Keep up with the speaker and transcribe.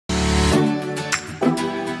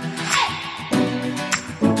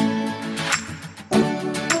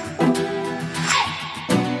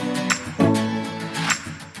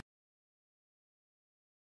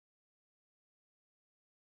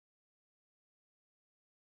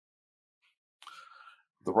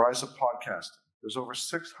The rise of podcasting. There's over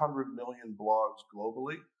 600 million blogs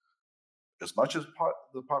globally. As much as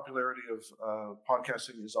the popularity of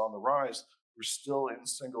podcasting is on the rise, we're still in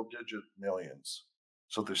single-digit millions.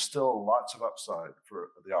 So there's still lots of upside for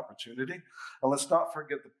the opportunity. And let's not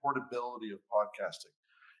forget the portability of podcasting.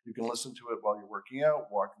 You can listen to it while you're working out,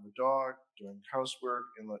 walking the dog, doing housework,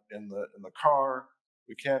 in the car.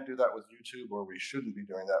 We can't do that with YouTube, or we shouldn't be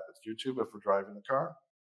doing that with YouTube if we're driving the car.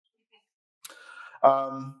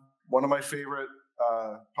 One of my favorite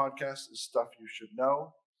podcasts is Stuff You Should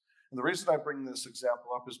Know. And the reason I bring this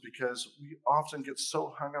example up is because we often get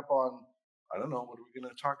so hung up on, I don't know, what are we going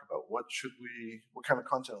to talk about? What kind of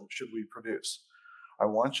content should we produce? I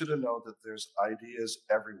want you to know that there's ideas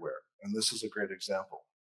everywhere. And this is a great example.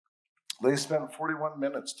 They spent 41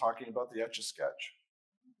 minutes talking about the Etch-a-Sketch.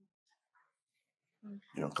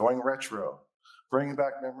 Going retro, bringing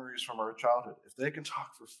back memories from our childhood. If they can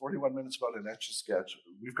talk for 41 minutes about an Etch-a-Sketch,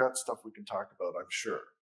 we've got stuff we can talk about, I'm sure.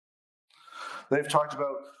 They've talked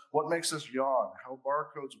about what makes us yawn, how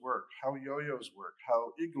barcodes work, how yo-yos work,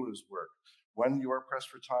 how igloos work. When you are pressed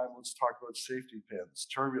for time, let's talk about safety pins,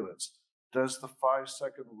 turbulence. Does the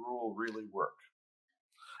 5-second rule really work?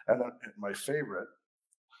 And then my favorite,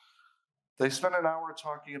 they spent an hour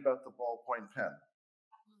talking about the ballpoint pen.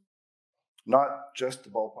 Not just the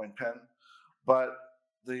ballpoint pen, but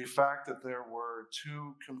the fact that there were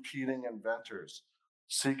 2 competing inventors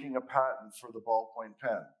seeking a patent for the ballpoint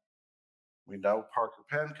pen. We know Parker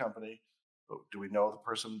Pen Company, but do we know the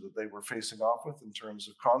person that they were facing off with in terms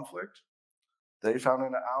of conflict? They found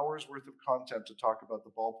an hour's worth of content to talk about the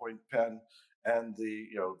ballpoint pen and the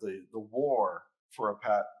war for a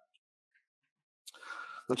patent.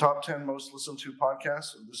 The top 10 most listened to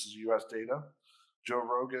podcasts, and this is US data: Joe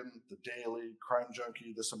Rogan, The Daily, Crime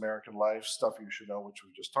Junkie, This American Life, Stuff You Should Know, which we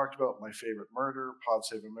just talked about, My Favorite Murder, Pod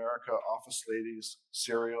Save America, Office Ladies,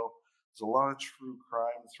 Serial. There's a lot of true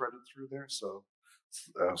crime threaded through there, so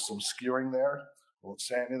some skewing there. Won't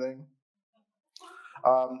say anything.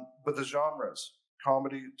 But the genres: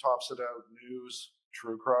 comedy tops it out, news,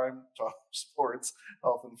 true crime, top sports,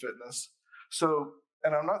 health and fitness. So,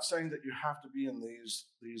 and I'm not saying that you have to be in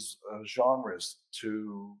these genres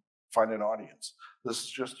to find an audience. This is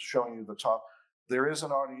just showing you the top. There is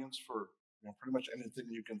an audience for pretty much anything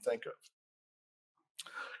you can think of.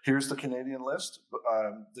 Here's the Canadian list.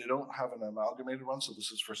 They don't have an amalgamated one, so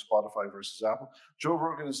this is for Spotify versus Apple. Joe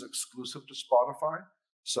Rogan is exclusive to Spotify,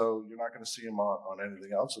 so you're not going to see him on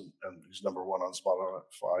anything else, and he's number 1 on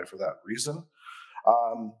Spotify for that reason.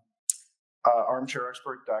 Armchair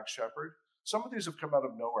expert Dax Shepard. Some of these have come out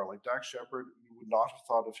of nowhere. Like Dax Shepard, you would not have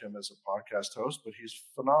thought of him as a podcast host, but he's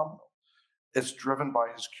phenomenal. It's driven by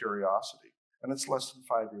his curiosity, and it's less than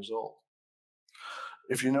 5 years old.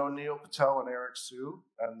 If you know Neil Patel and Eric Sue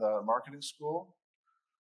and the marketing school,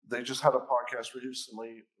 they just had a podcast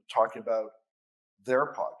recently talking about their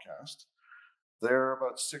podcast. They're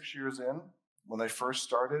about 6 years in. When they first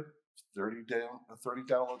started, 30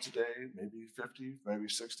 downloads a day, maybe 50, maybe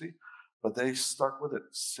 60, but they stuck with it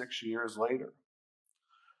 6 years later.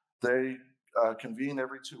 They convene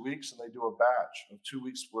every 2 weeks, and they do a batch of 2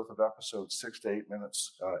 weeks worth of episodes, 6 to 8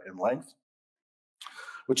 minutes in length.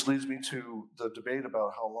 Which leads me to the debate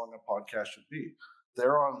about how long a podcast should be.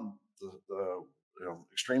 They're on the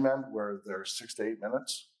extreme end where they're 6 to 8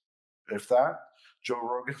 minutes, if that. Joe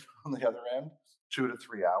Rogan on the other end, 2 to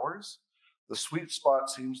 3 hours. The sweet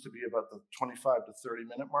spot seems to be about the 25 to 30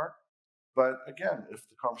 minute mark. But again, if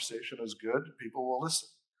the conversation is good, people will listen.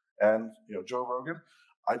 And Joe Rogan,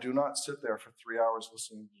 I do not sit there for 3 hours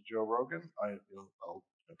listening to Joe Rogan. I'll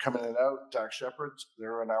come in and out. Dax Shepard,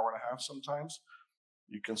 they're an hour and a half sometimes.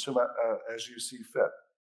 You consume it as you see fit.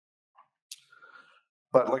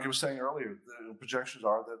 But like I was saying earlier, the projections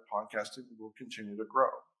are that podcasting will continue to grow.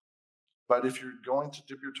 But if you're going to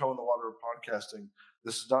dip your toe in the water of podcasting,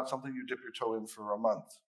 this is not something you dip your toe in for a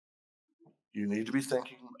month. You need to be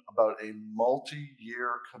thinking about a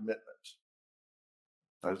multi-year commitment.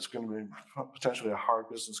 It's going to be potentially a hard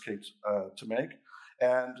business case to make.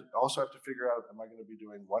 And also have to figure out, am I going to be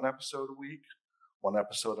doing 1 episode a week, 1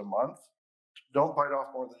 episode a month? Don't bite off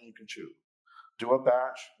more than you can chew. Do a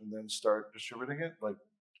batch and then start distributing it. Like,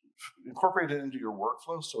 incorporate it into your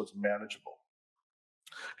workflow so it's manageable.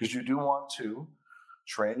 Because you do want to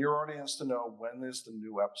train your audience to know when is the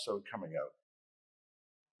new episode coming out.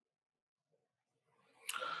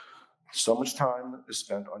 So much time is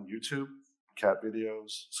spent on YouTube, cat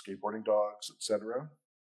videos, skateboarding dogs, etc.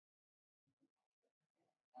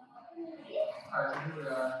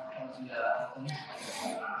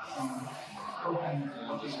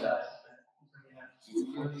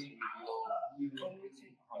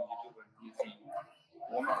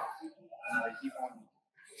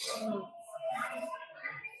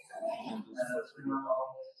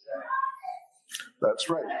 That's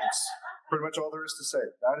right. That's pretty much all there is to say.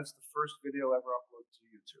 That is the first video ever uploaded to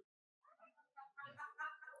YouTube.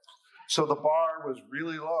 So the bar was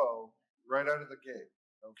really low right out of the gate,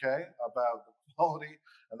 okay, about the quality,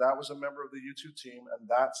 and that was a member of the YouTube team, and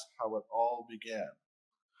that's how it all began.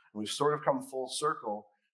 And we've sort of come full circle.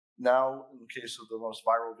 Now, in the case of the most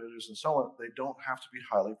viral videos and so on, they don't have to be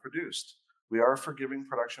highly produced. We are forgiving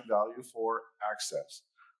production value for access,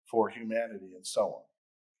 for humanity, and so on.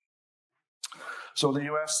 So in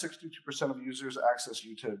the US, 62% of users access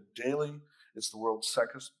YouTube daily. It's the world's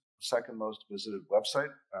second most visited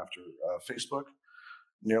website after Facebook.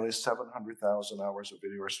 Nearly 700,000 hours of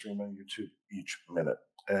video are streamed on YouTube each minute.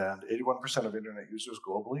 And 81% of internet users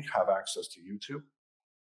globally have access to YouTube.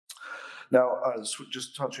 Now,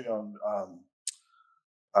 just touching on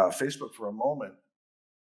Facebook for a moment,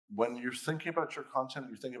 when you're thinking about your content,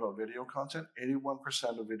 you're thinking about video content,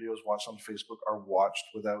 81% of videos watched on Facebook are watched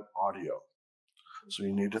without audio. So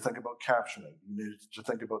you need to think about captioning. You need to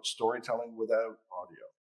think about storytelling without audio,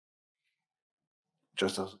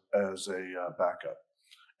 just as a backup.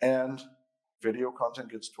 And video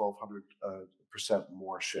content gets 1,200%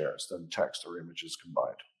 more shares than text or images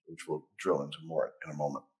combined, which we'll drill into more in a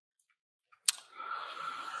moment.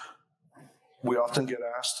 We often get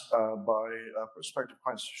asked by prospective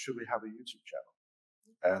clients, should we have a YouTube channel?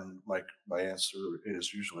 And my answer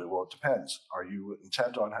is usually, well, it depends. Are you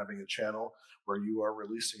intent on having a channel where you are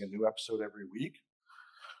releasing a new episode every week?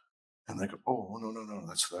 And they go, oh, no,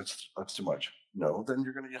 that's too much. No, then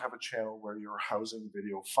you're going to have a channel where you're housing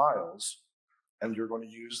video files, and you're going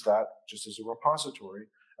to use that just as a repository,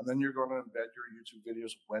 and then you're going to embed your YouTube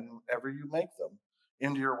videos whenever you make them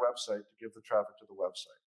into your website to give the traffic to the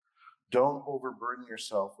website. Don't overburden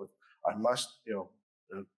yourself with, I must,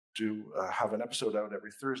 have an episode out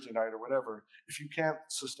every Thursday night or whatever, if you can't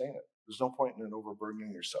sustain it. There's no point in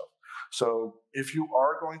overburdening yourself. So if you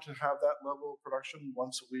are going to have that level of production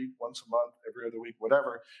once a week, once a month, every other week,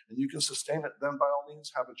 whatever, and you can sustain it, then by all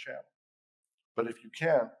means have a channel. But if you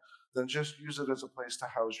can't, then just use it as a place to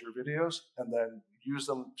house your videos and then use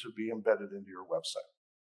them to be embedded into your website.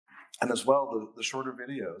 And as well, the shorter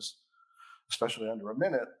videos, especially under a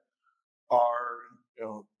minute, are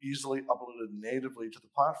easily uploaded natively to the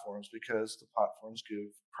platforms because the platforms give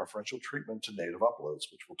preferential treatment to native uploads,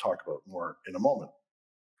 which we'll talk about more in a moment.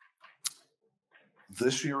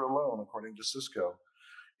 This year alone, according to Cisco,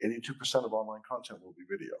 82% of online content will be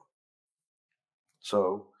video.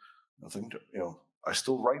 So nothing to, I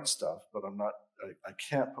still write stuff, but I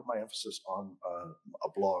can't put my emphasis on a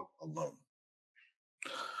blog alone.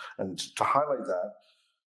 And to highlight that,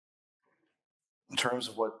 in terms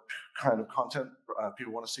of what kind of content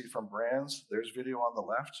people want to see from brands, there's video on the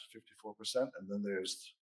left, 54%, and then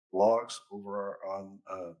there's blogs over on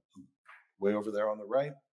way over there on the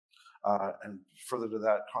right, and further to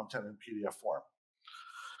that, content in PDF form.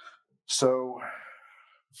 So,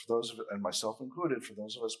 for those of it, and myself included, for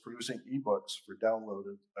those of us producing ebooks for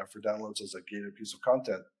downloads as a gated piece of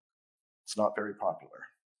content, it's not very popular.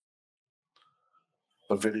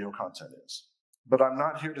 But video content is. But I'm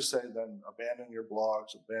not here to say then abandon your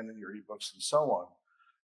blogs, abandon your ebooks, and so on.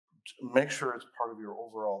 Make sure it's part of your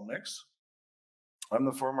overall mix. I'm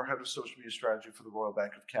the former head of social media strategy for the Royal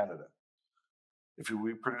Bank of Canada. If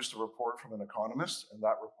we produced a report from an economist and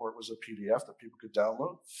that report was a PDF that people could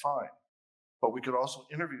download, fine. But we could also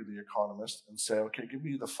interview the economist and say, okay, give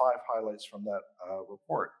me the 5 highlights from that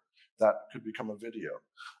report. That could become a video.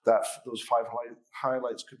 Those 5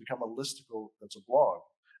 highlights could become a listicle that's a blog.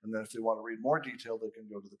 And then if they want to read more detail, they can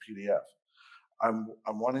go to the PDF.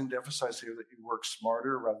 I'm wanting to emphasize here that you work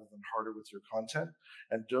smarter rather than harder with your content.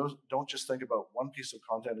 And don't just think about one piece of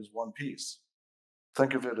content as one piece.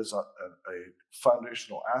 Think of it as a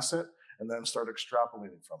foundational asset and then start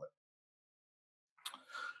extrapolating from it.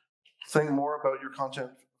 Think more about your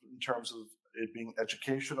content in terms of it being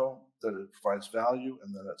educational, that it provides value,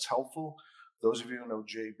 and that it's helpful. Those of you who know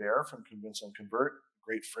Jay Baer from Convince and Convert,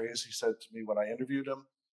 great phrase he said to me when I interviewed him,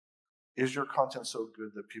 is your content so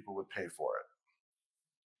good that people would pay for it?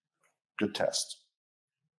 Good test.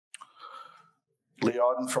 Lee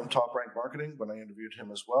Auden from Top Rank Marketing, when I interviewed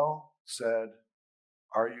him as well, said,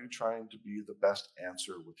 are you trying to be the best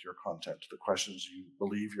answer with your content to the questions you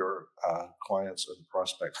believe your clients and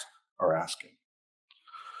prospects are asking?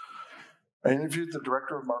 I interviewed the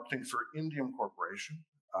director of marketing for Indium Corporation.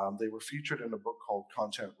 They were featured in a book called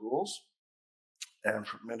Content Rules. And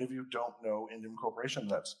for many of you don't know Indium Corporation,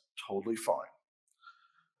 that's totally fine.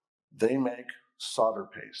 They make solder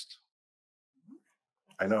paste.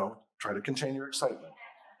 I know, try to contain your excitement.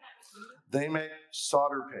 They make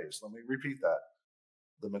solder paste. Let me repeat that.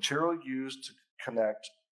 The material used to connect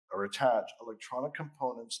or attach electronic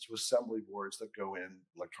components to assembly boards that go in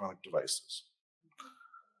electronic devices.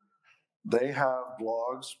 They have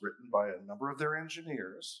blogs written by a number of their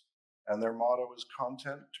engineers, and their motto is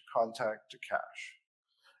content to contact to cash.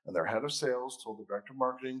 And their head of sales told the director of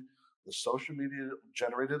marketing, the social media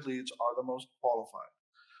generated leads are the most qualified.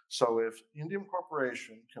 So if Indium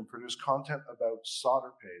Corporation can produce content about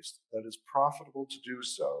solder paste that is profitable to do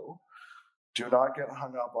so, do not get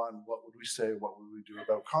hung up on what would we say, what would we do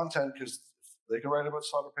about content, because if they can write about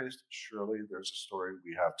solder paste, surely there's a story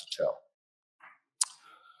we have to tell.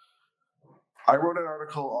 I wrote an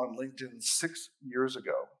article on LinkedIn 6 years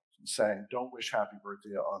ago saying, don't wish happy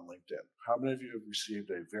birthday on LinkedIn. How many of you have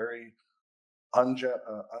received a very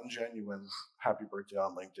ungenuine happy birthday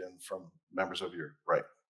on LinkedIn from members of your right?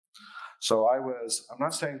 So I'm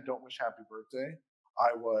not saying don't wish happy birthday.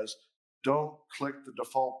 I was, don't click the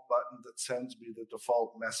default button that sends me the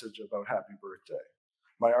default message about happy birthday.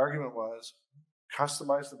 My argument was,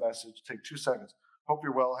 customize the message, take 2 seconds. Hope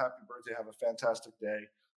you're well, happy birthday, have a fantastic day.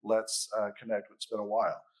 Let's connect, it's been a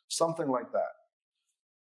while. Something like that.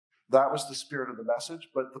 That was the spirit of the message,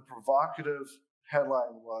 but the provocative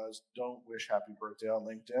headline was, don't wish happy birthday on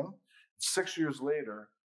LinkedIn. 6 years later,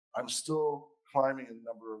 I'm still climbing in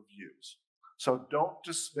number of views. So don't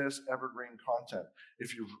dismiss evergreen content.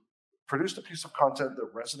 If you've produced a piece of content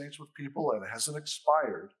that resonates with people and hasn't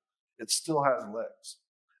expired, it still has legs.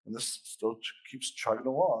 And this still keeps chugging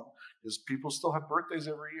along, because people still have birthdays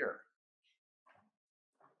every year.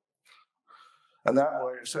 And that,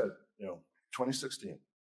 like I said, 2016.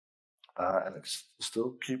 And it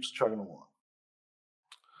still keeps chugging along.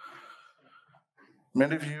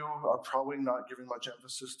 Many of you are probably not giving much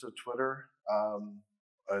emphasis to Twitter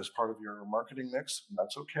as part of your marketing mix, and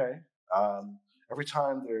that's okay. Every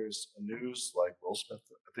time there's a news like Will Smith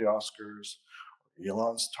at the Oscars,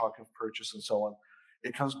 Elon's talk of purchase and so on,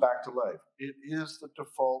 it comes back to life. It is the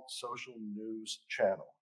default social news channel.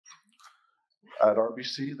 At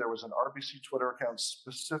RBC, there was an RBC Twitter account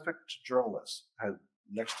specific to journalists, had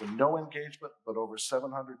next to no engagement, but over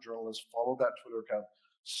 700 journalists followed that Twitter account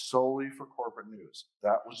solely for corporate news.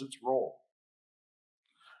 That was its role.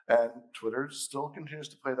 And Twitter still continues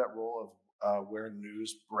to play that role of where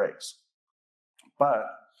news breaks. But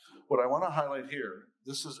what I want to highlight here,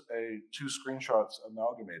 this is 2 screenshots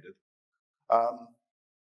amalgamated.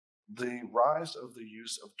 The rise of the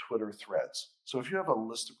use of Twitter threads. So if you have a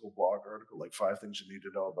listicle blog article like 5 things you need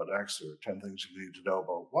to know about X or 10 things you need to know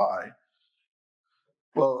about Y,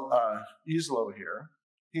 well, Islo here,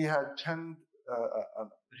 he had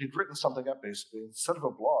he'd written something up basically. Instead of a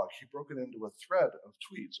blog, he broke it into a thread of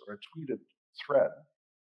tweets, or a tweeted thread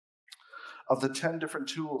of the 10 different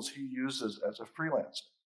tools he uses as a freelancer.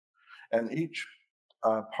 And each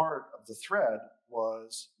part of the thread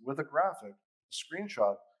was with a graphic, a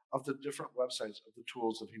screenshot of the different websites of the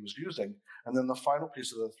tools that he was using. And then the final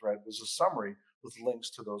piece of the thread was a summary with links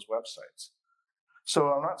to those websites. So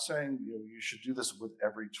I'm not saying you should do this with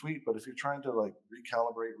every tweet, but if you're trying to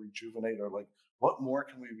recalibrate, rejuvenate, or what more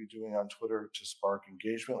can we be doing on Twitter to spark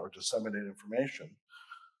engagement or disseminate information,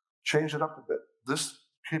 change it up a bit. This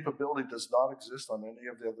capability does not exist on any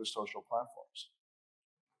of the other social platforms.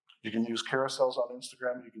 You can use carousels on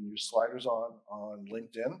Instagram, you can use sliders on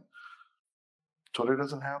LinkedIn. Twitter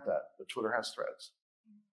doesn't have that, but Twitter has threads.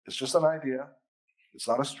 It's just an idea. It's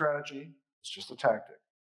not a strategy. It's just a tactic.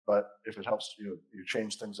 But if it helps you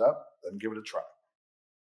change things up, then give it a try.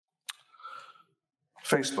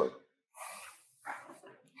 Facebook.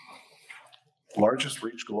 Largest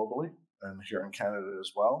reach globally, and here in Canada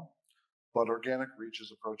as well, but organic reach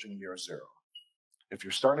is approaching near zero. If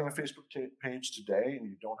you're starting a Facebook page today and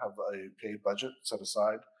you don't have a paid budget set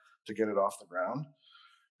aside to get it off the ground,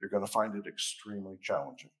 you're going to find it extremely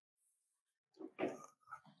challenging.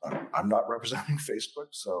 I'm not representing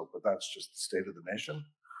Facebook, but that's just the state of the nation.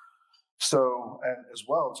 So, and as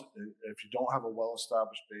well, if you don't have a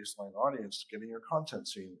well-established baseline audience, getting your content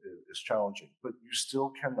seen is challenging, but you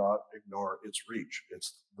still cannot ignore its reach.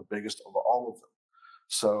 It's the biggest of all of them.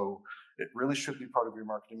 So it really should be part of your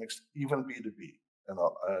marketing mix, even B2B.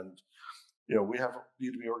 And we have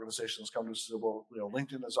B2B organizations come to us and say, well,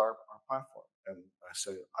 LinkedIn is our platform. And I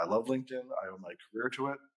say, I love LinkedIn. I owe my career to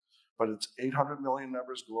it, but it's 800 million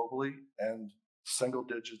members globally, and single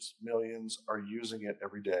digits millions are using it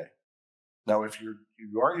every day. Now, if you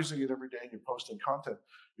are using it every day and you're posting content,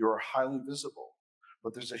 you're highly visible,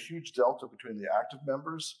 but there's a huge delta between the active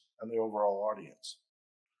members and the overall audience.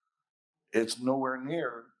 It's nowhere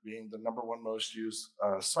near being the #1 most used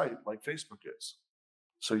site like Facebook is.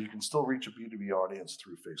 So you can still reach a B2B audience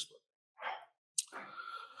through Facebook.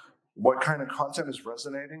 What kind of content is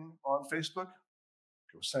resonating on Facebook?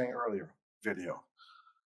 I was saying earlier, video.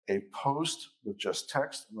 A post with just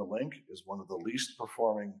text and the link is one of the least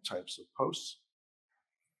performing types of posts.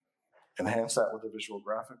 Enhance that with a visual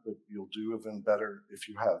graphic, but you'll do even better if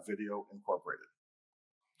you have video incorporated.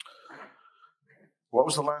 What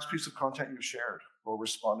was the last piece of content you shared or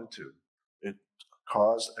responded to? It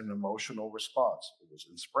caused an emotional response. It was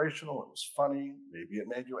inspirational, it was funny, maybe it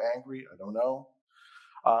made you angry, I don't know.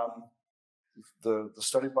 The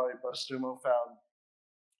study by Bustumo found,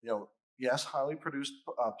 yes, highly produced,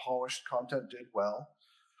 polished content did well,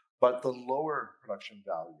 but the lower production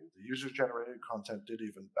value, the user-generated content did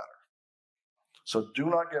even better. So do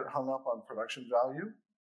not get hung up on production value.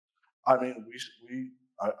 I mean,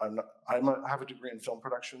 I have a degree in film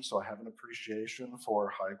production, so I have an appreciation for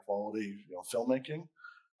high quality filmmaking.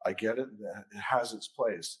 I get it; it has its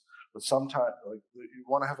place, but sometimes you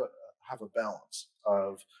want to have a balance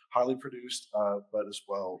of highly produced, but as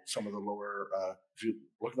well some of the lower. If you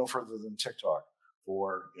look no further than TikTok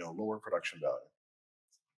for lower production value.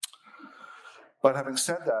 But having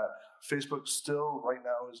said that, Facebook still right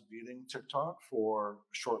now is beating TikTok for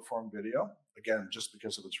short form video, again, just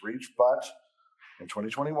because of its reach. But in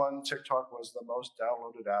 2021, TikTok was the most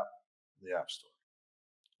downloaded app in the App Store.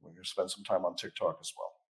 We're going to spend some time on TikTok as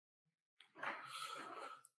well.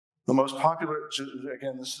 The most popular,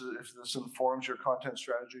 again, if this informs your content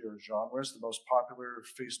strategy or genres, the most popular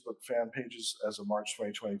Facebook fan pages as of March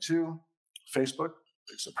 2022, Facebook,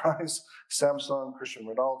 big surprise, Samsung,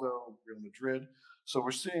 Cristiano Ronaldo, Real Madrid. So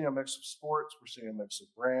we're seeing a mix of sports, we're seeing a mix of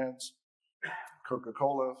brands,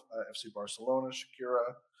 Coca-Cola, FC Barcelona,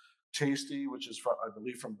 Shakira, Tasty, which is from, I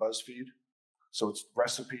believe, from BuzzFeed. So it's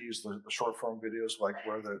recipes, the short form videos like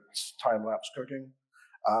where it's time-lapse cooking.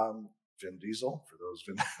 Vin Diesel, for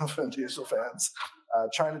those Vin Diesel fans.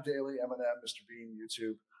 China Daily, Eminem, Mr. Bean,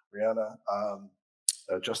 YouTube,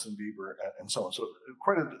 Rihanna, Justin Bieber, and so on. So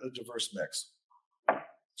quite a diverse mix.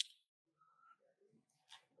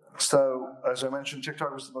 So as I mentioned,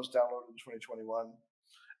 TikTok was the most downloaded in 2021.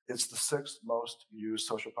 It's the 6th most used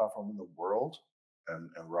social platform in the world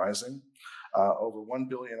and rising. Over 1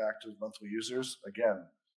 billion active monthly users, again,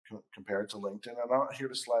 compared to LinkedIn. I'm not here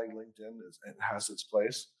to slag LinkedIn, it has its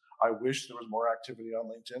place. I wish there was more activity on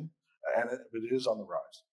LinkedIn, but it is on the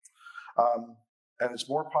rise. And it's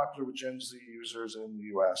more popular with Gen Z users in the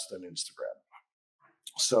US than Instagram.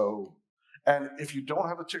 So, and if you don't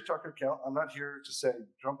have a TikTok account, I'm not here to say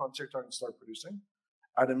jump on TikTok and start producing.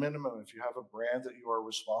 At a minimum, if you have a brand that you are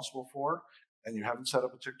responsible for and you haven't set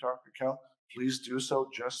up a TikTok account, please do so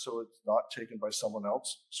just so it's not taken by someone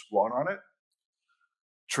else, squat on it.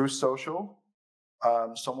 Truth Social.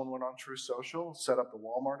 Someone went on Truth Social, set up the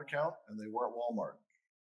Walmart account, and they weren't Walmart.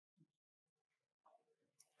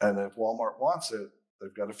 And if Walmart wants it,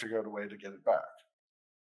 they've got to figure out a way to get it back.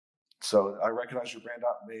 So I recognize your brand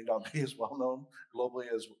may not be as well known globally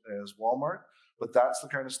as Walmart, but that's the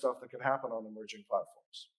kind of stuff that can happen on emerging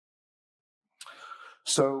platforms.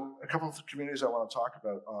 So a couple of the communities I want to talk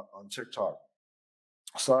about on TikTok.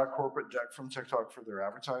 Saw a corporate deck from TikTok for their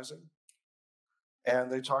advertising.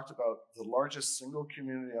 And they talked about the largest single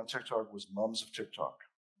community on TikTok was Moms of TikTok.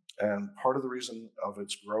 And part of the reason of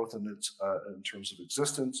its growth and its in terms of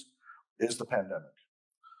existence is the pandemic.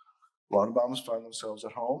 A lot of moms find themselves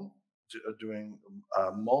at home doing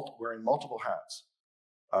wearing multiple hats,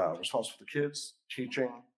 responsible for the kids,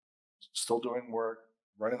 teaching, still doing work,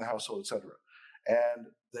 running the household, etc. And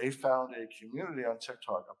they found a community on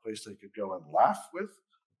TikTok, a place they could go and laugh with,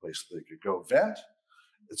 a place they could go vent,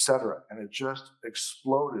 etc. And it just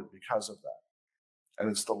exploded because of that. And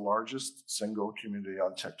it's the largest single community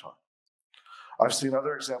on TikTok. I've seen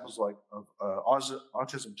other examples like of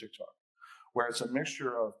autism TikTok, where it's a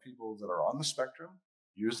mixture of people that are on the spectrum,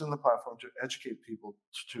 using the platform to educate people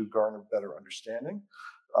to garner better understanding.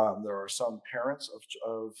 There are some parents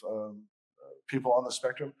of people on the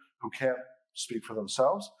spectrum who can't speak for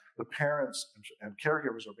themselves. The parents and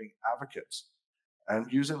caregivers are being advocates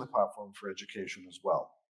and using the platform for education as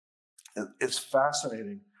well. It's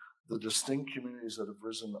fascinating, the distinct communities that have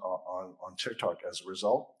risen on TikTok as a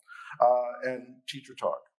result, and teacher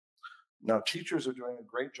talk. Now, teachers are doing a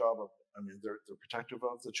great job of, they're protective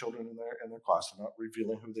of the children in their class. They're not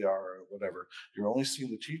revealing who they are or whatever. You're only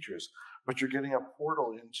seeing the teachers, but you're getting a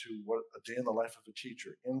portal into what a day in the life of a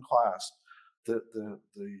teacher in class, the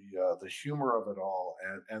humor of it all,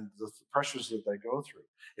 and the pressures that they go through.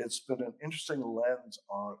 It's been an interesting lens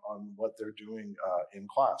on what they're doing in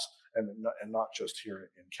class, and not just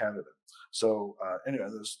here in Canada. So anyway,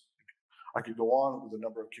 I could go on with the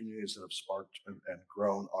number of communities that have sparked and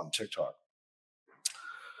grown on TikTok.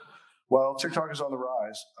 Well, TikTok is on the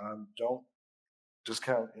rise. Don't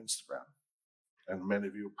discount Instagram. And many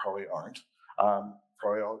of you probably aren't.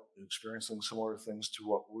 Probably all experiencing similar things to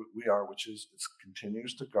what we are, which is it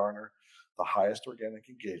continues to garner the highest organic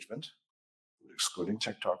engagement, excluding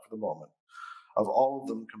TikTok for the moment, of all of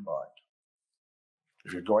them combined.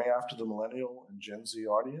 If you're going after the millennial and Gen Z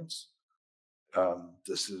audience,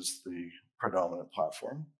 this is the predominant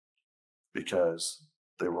platform because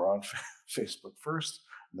they were on Facebook first,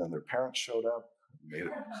 and then their parents showed up, made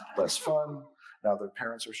it less fun. Now their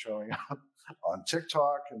parents are showing up on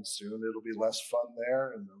TikTok, and soon it'll be less fun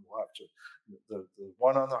there. And then we'll have to, the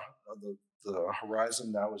one on the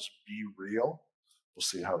horizon now is Be Real. We'll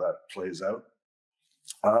see how that plays out.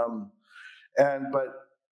 But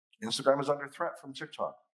Instagram is under threat from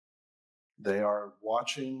TikTok. They are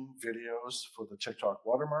watching videos for the TikTok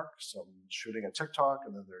watermark, some shooting a TikTok,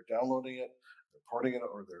 and then they're downloading it, they're porting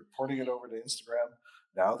it over to Instagram.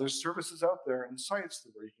 Now there's services out there and sites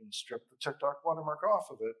where you can strip the TikTok watermark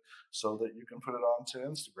off of it so that you can put it onto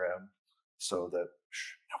Instagram so that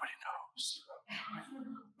nobody knows.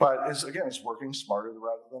 But it's working smarter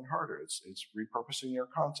rather than harder. It's repurposing your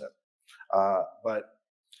content. But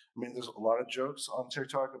I mean, there's a lot of jokes on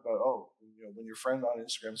TikTok about, when your friend on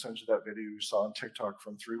Instagram sends you that video you saw on TikTok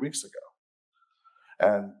from 3 weeks ago.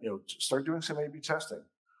 And, start doing some A/B testing.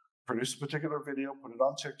 Produce a particular video, put it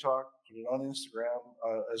on TikTok, put it on Instagram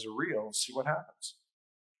as a reel, and see what happens.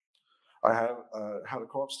 I had a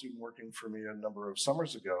co-op student working for me a number of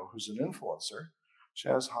summers ago who's an influencer. She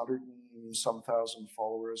has 100 and some thousand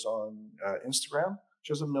followers on Instagram.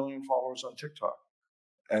 She has 1 million followers on TikTok.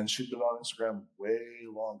 And she's been on Instagram way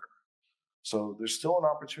longer. So there's still an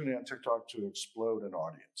opportunity on TikTok to explode an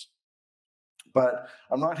audience. But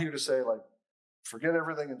I'm not here to say, forget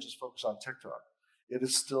everything and just focus on TikTok. It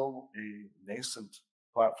is still a nascent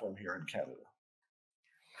platform here in Canada.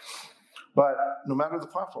 But no matter the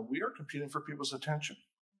platform, we are competing for people's attention.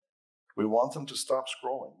 We want them to stop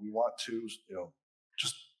scrolling. We want to,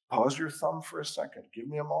 just pause your thumb for a second. Give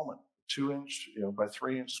me a moment. 2-inch, by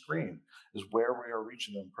 3-inch screen is where we are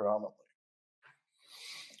reaching them predominantly.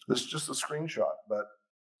 This is just a screenshot, but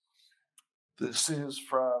this is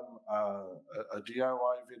from a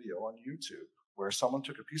DIY video on YouTube where someone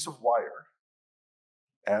took a piece of wire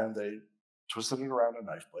and they twisted it around a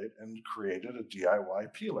knife blade and created a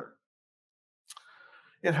DIY peeler.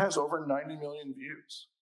 It has over 90 million views.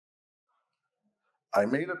 I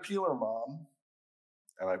made a peeler, Mom,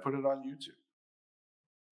 and I put it on YouTube.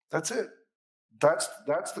 That's it. That's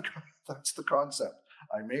the concept.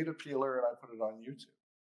 I made a peeler and I put it on YouTube,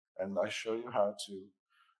 and I show you how to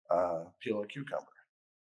peel a cucumber.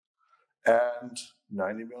 And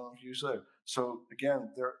 90 million views there. So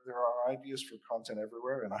again, there are ideas for content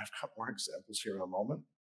everywhere, and I've got more examples here in a moment.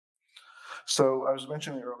 So I was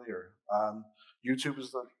mentioning earlier, YouTube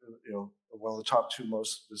is one of the top 2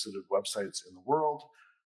 most visited websites in the world.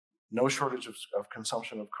 No shortage of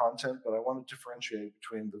consumption of content, but I want to differentiate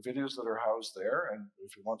between the videos that are housed there, and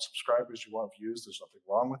if you want subscribers, you want views, there's nothing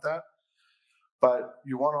wrong with that. But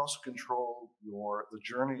you want to also control the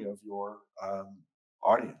journey of your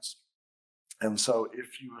audience. And so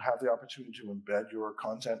if you have the opportunity to embed your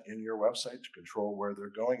content in your website to control where they're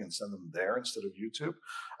going and send them there instead of YouTube,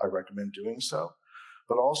 I recommend doing so.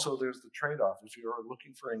 But also there's the trade-off. If you're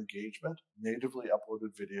looking for engagement, natively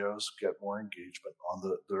uploaded videos get more engagement on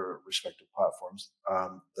their respective platforms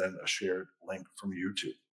than a shared link from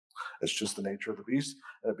YouTube. It's just the nature of the beast,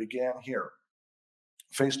 and it began here.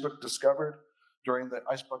 Facebook discovered during the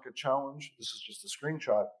Ice Bucket Challenge, this is just a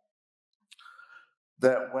screenshot,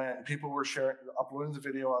 that when people were uploading the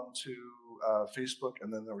video onto Facebook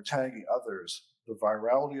and then they were tagging others, the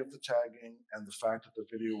virality of the tagging and the fact that the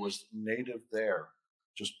video was native there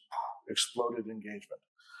just exploded engagement.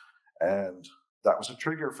 And that was a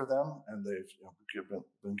trigger for them, and they've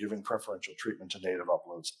been giving preferential treatment to native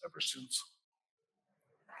uploads ever since.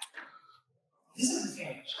 This is the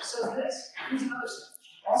advantage. So here's another step.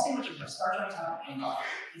 All sandwiches are starch on top and bottom.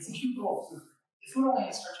 It's a cute goal. If food only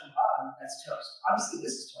has starch on the bottom, that's toast. Obviously,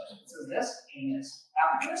 this is toast. So this and this.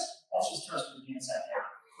 After this, that's just toast with the inside down.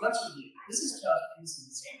 Let's review. This is toast, and this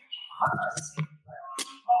is the sandwich. Hot dog is the sandwich.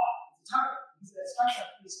 It's a taco. Because it's starch on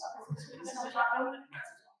food stuff. This is a taco, and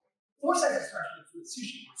that's a taco. 4 sides of starch on food.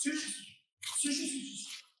 Sushi. Yeah,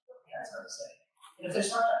 that's hard to say. And if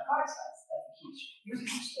there's starch on 5 sides, that's a quiche. Here's a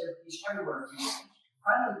quiche. There's a quiche everywhere.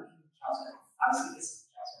 Finally, the calzone. Obviously, this is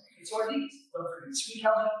the calzone. It's what these. Don't forget the sweet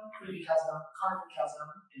calzone, creamy calzone, caramel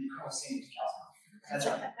calzone, and the caramel sandwich calzone. That's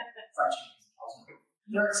right. Fried chicken calzone.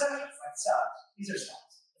 There are exceptions, like salads. These are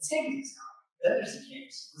salads. Let's take the discount. Then there's the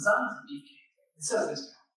cakes. Lasagna's a beef cake. It says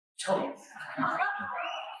discount. Totally.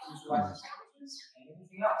 And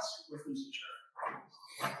anything else with losing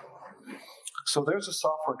shirt. So there's a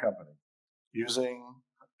software company using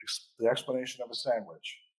the explanation of a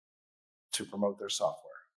sandwich to promote their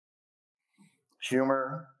software.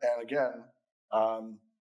 Humor, and again, a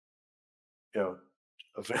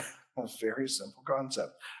very simple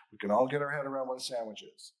concept. We can all get our head around what a sandwich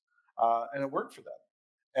is, and it worked for them.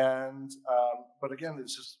 And but again,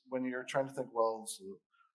 it's just when you're trying to think, well, so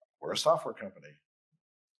we're a software company.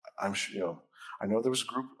 I'm sure, I know there was a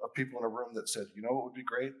group of people in a room that said, you know what would be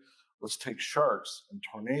great? Let's take sharks and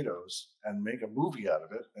tornadoes and make a movie out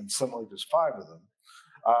of it. And suddenly there's 5 of them.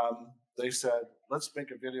 They said, let's make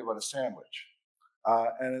a video about a sandwich.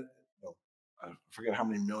 And I forget how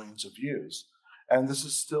many millions of views. And this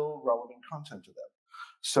is still relevant content to them.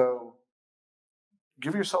 So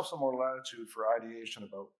give yourself some more latitude for ideation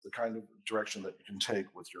about the kind of direction that you can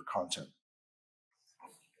take with your content.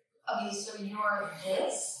 Okay, so you're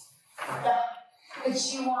this. Yeah.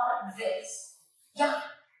 But you want this. Yeah.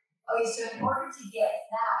 Okay, so in order to get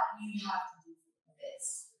that, you have to do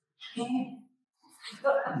this.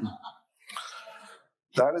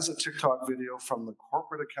 That is a TikTok video from the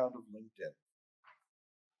corporate account of LinkedIn.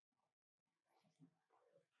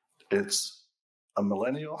 It's a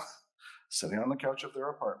millennial sitting on the couch of their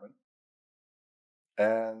apartment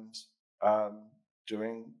and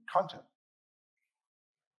doing content.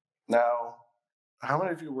 Now, how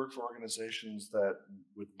many of you work for organizations that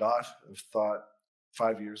would not have thought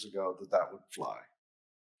 5 years ago that that would fly?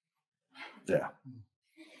 Yeah.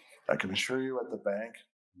 I can assure you at the bank,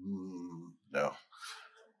 no.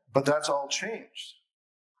 But that's all changed.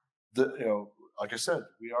 Like I said,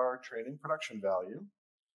 we are training production value.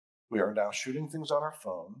 We are now shooting things on our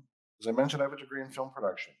phone. As I mentioned, I have a degree in film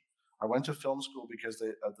production. I went to film school because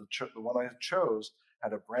the one I chose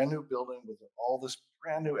had a brand new building with all this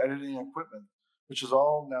brand new editing equipment, which is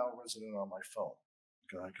all now resident on my phone.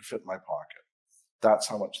 I could fit in my pocket. That's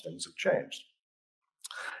how much things have changed.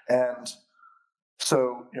 And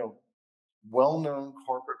so, well-known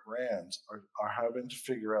corporate brands are having to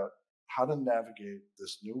figure out how to navigate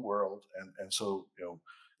this new world. And so,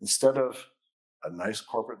 instead of a nice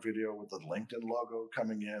corporate video with the LinkedIn logo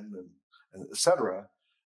coming in and et cetera,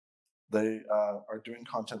 they are doing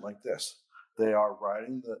content like this. They are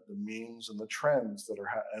riding the memes and the trends that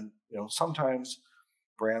are, and sometimes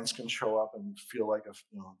brands can show up and feel like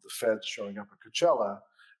the Feds showing up at Coachella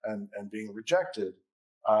and being rejected.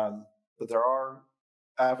 But there are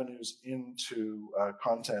avenues into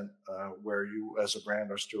content where you as a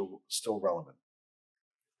brand are still relevant.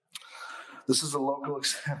 This is a local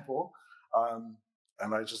example,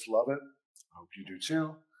 and I just love it. I hope you do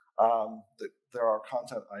too. There are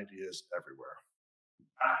content ideas everywhere.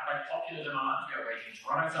 By popular demand, we are rating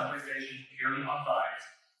Toronto subway stations purely on vibes.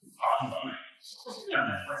 Hard vibes.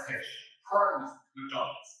 Netflix station. Pros,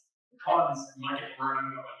 McDonald's. Cons, you might get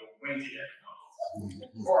burned on your way to get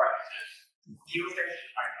McDonald's. Right. Fuel station,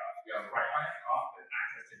 we are right by a car with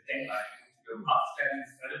access to daylight. To go upstairs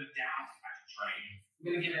instead of down to catch a train. I'm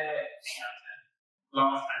going to give it 8 out of 10.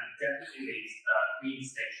 Last and definitely least, Queen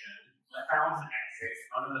Station. 1,000 exits,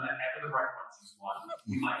 none of them are ever the right ones you want.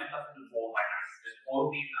 You might end up in the wall by accident,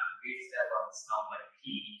 or be in that weird stairwell that smells like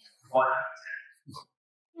pee. 1 out of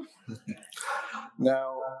 10.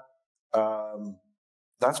 Now,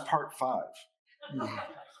 that's part 5.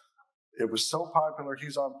 It was so popular,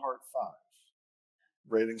 he's on part 5,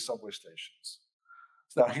 rating subway stations.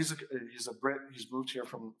 Now, he's a Brit, he's moved here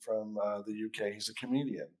from the UK, he's a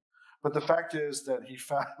comedian. But the fact is that he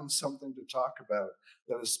found something to talk about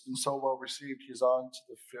that has been so well received, he's on to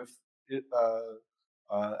the 5th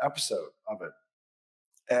episode of it.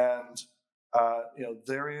 And,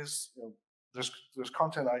 there's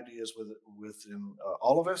content ideas within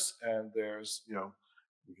all of us, and there's,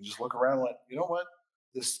 we can just look around and you know what,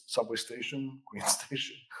 this subway station, Queen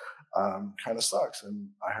Station, kind of sucks, and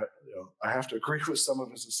I have to agree with some of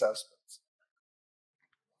his assessments.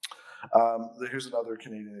 Here's another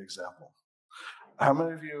Canadian example. How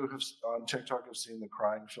many of you on TikTok have seen the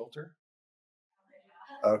crying filter?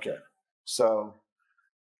 Okay, so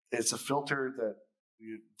it's a filter that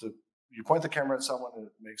you point the camera at someone and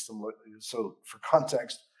it makes them look. So for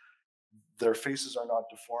context, their faces are not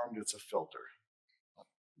deformed. It's a filter.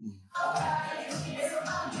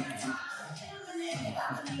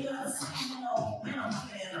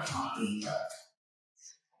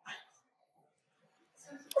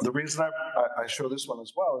 The reason I show this one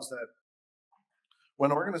as well is that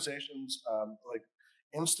when organizations like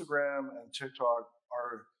Instagram and TikTok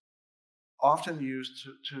often used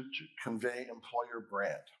to convey employer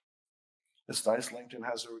brand. It's nice. LinkedIn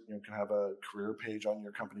has can have a career page on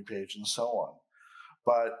your company page and so on.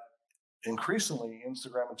 But increasingly,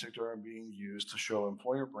 Instagram and TikTok are being used to show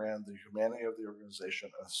employer brand, the humanity of the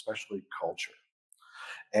organization, and especially culture.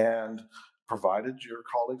 And provided your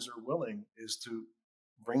colleagues are willing, is to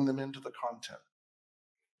bring them into the content.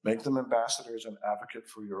 Make them ambassadors and advocate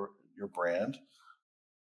for your brand.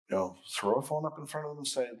 Throw a phone up in front of them and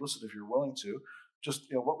say, listen, if you're willing to,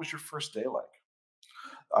 just, what was your first day like?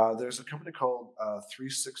 There's a company called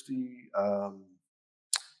 360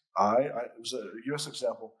 it was a US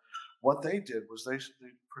example. What they did was they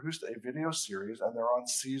produced a video series, and they're on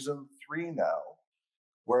season 3 now,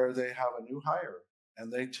 where they have a new hire,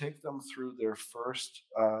 and they take them through their first,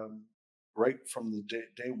 right from the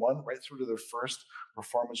day one, right through to their first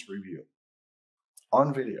performance review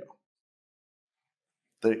on video.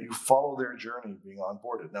 That you follow their journey being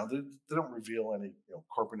onboarded. Now, they don't reveal any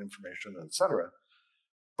corporate information, etc.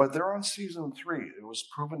 But they're on season 3. It was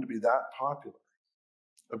proven to be that popular.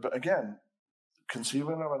 But again,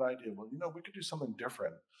 conceiving of an idea, well, we could do something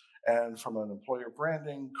different. And from an employer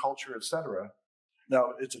branding, culture, etc.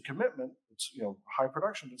 Now, it's a commitment. It's high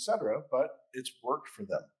production, etc. But it's worked for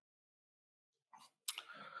them.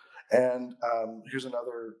 And here's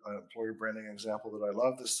another employer branding example that I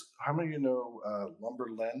love. How many of you know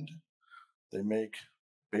Lumberland? They make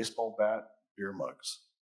baseball bat beer mugs.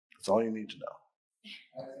 That's all you need to know.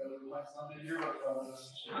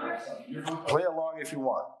 Play along if you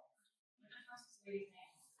want.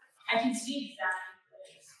 I can see exactly.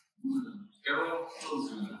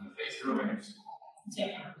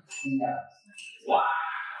 Wow.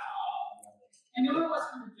 I knew it was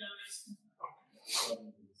from the Jones.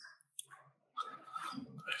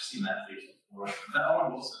 I've seen that face before. That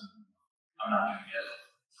Owen Wilson. I'm not gonna get it.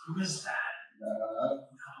 Who is that? No.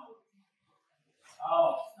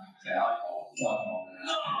 Oh. Okay. No.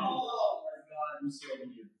 Oh my God. Who's so good at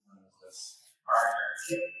this?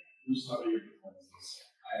 Alright. Who's so good at this?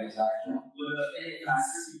 It's actually. With a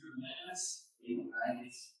Superman.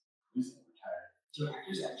 Who's retired? Two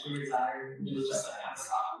actors actually retired. It was just like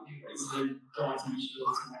it's like going to be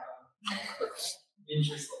shows tomorrow.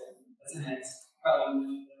 Interesting. That's an X.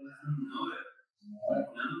 Probably know it.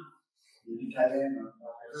 No. Did you cut in or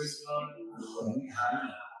first one?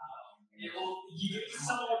 Well, you get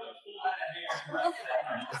someone with a full head of hair. Right?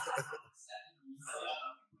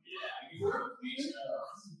 Yeah, you were a feature.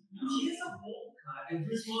 He is a bold guy, and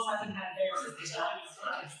Bruce Willis hasn't had hair since the 90s.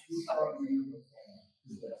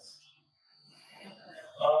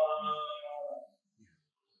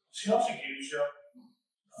 She also gave a show.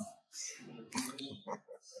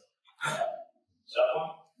 So,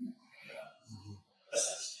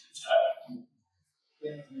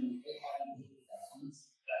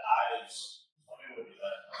 the eyes. What would be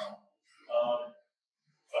that?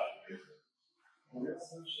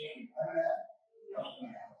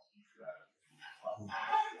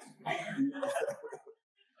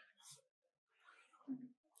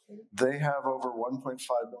 They have over 1.5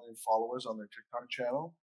 million followers on their TikTok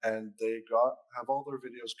channel, and they have all their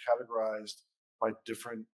videos categorized by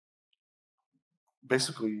different,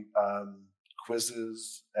 basically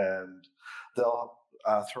quizzes, and they'll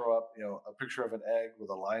throw up a picture of an egg with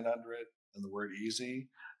a line under it and the word easy,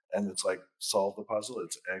 and it's like solve the puzzle.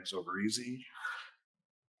 It's eggs over easy,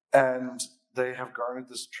 and they have garnered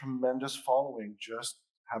this tremendous following just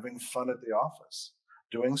having fun at the office,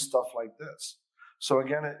 doing stuff like this. So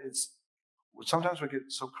again, it's sometimes we get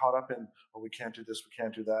so caught up in, we can't do this, we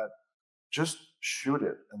can't do that. Just shoot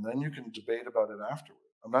it, and then you can debate about it afterward.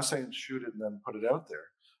 I'm not saying shoot it and then put it out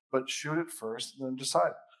there, but shoot it first and then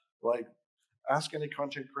decide. Like, ask any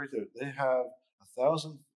content creator. They have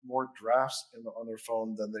 1,000 more drafts on their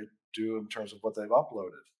phone than they do in terms of what they've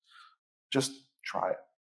uploaded. Just try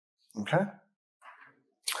it, okay?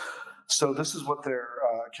 So this is what their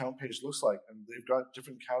account page looks like, and they've got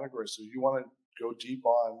different categories. So you want to go deep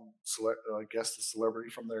on guess the celebrity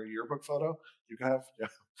from their yearbook photo, you can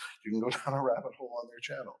go down a rabbit hole on their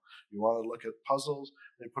channel. You want to look at puzzles,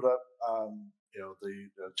 they put up the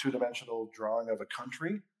two-dimensional drawing of a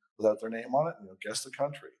country without their name on it, guess the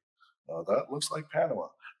country. That looks like Panama,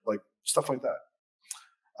 like stuff like that.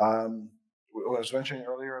 What I was mentioning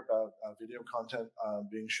earlier about video content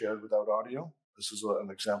being shared without audio, this is an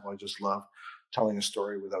example I just love, telling a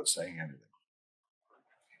story without saying anything.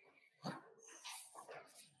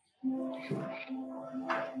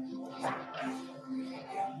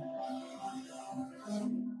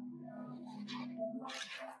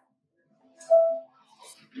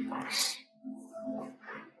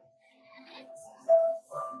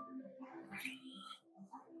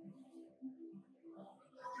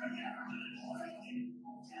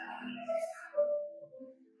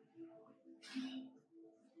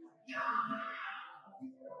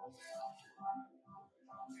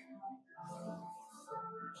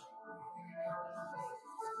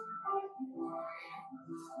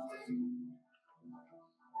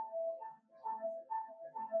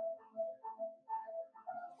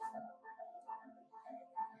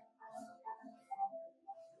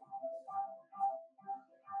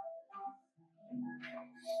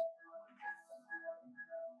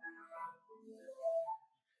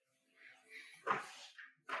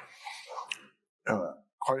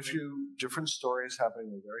 quite a few different stories happening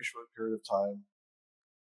in a very short period of time,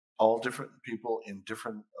 all different people in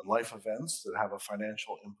different life events that have a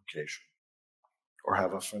financial implication or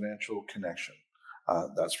have a financial connection.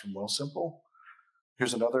 That's from Wealthsimple.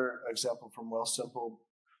 Here's another example from Wealthsimple.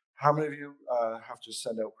 How many of you have to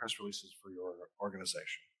send out press releases for your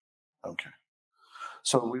organization? Okay.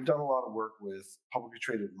 So we've done a lot of work with publicly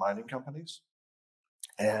traded mining companies,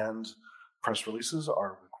 and press releases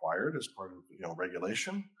are required as part of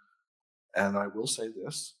regulation. And I will say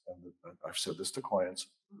this, and I've said this to clients,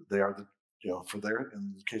 they are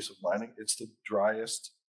in the case of mining, it's the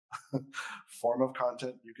driest form of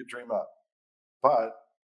content you could dream up. But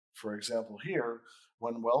for example, here,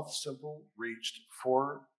 when Wealthsimple reached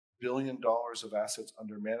 $4 billion of assets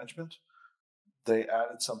under management, they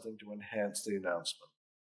added something to enhance the announcement.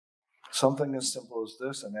 Something as simple as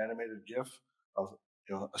this, an animated GIF of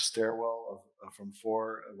a stairwell from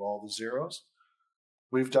 4 of all the zeros.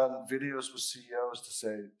 We've done videos with CEOs to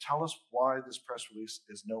say, tell us why this press release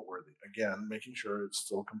is noteworthy. Again, making sure it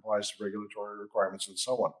still complies to regulatory requirements and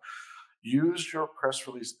so on. Use your press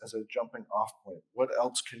release as a jumping off point. What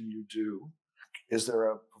else can you do? Is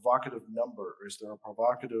there a provocative number? Is there a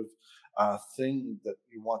provocative thing that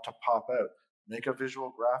you want to pop out? Make a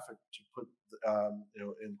visual graphic to put,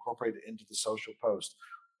 incorporate it into the social post.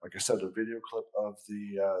 Like I said, a video clip of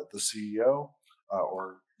the CEO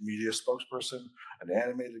or media spokesperson, an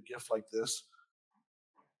animated GIF like this.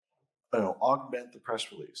 Augment the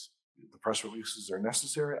press release. The press releases are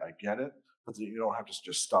necessary. I get it, but you don't have to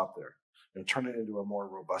just stop there. Turn it into a more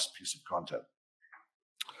robust piece of content.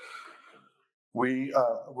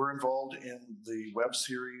 We're involved in the web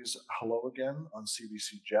series Hello Again on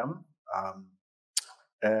CBC Gem.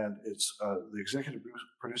 And it's the executive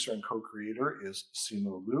producer and co-creator is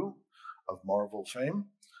Simu Liu of Marvel fame.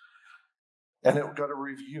 And it got a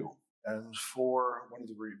review. And for one of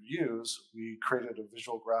the reviews, we created a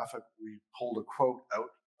visual graphic. We pulled a quote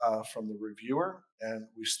out from the reviewer, and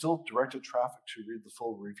we still directed traffic to read the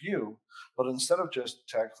full review. But instead of just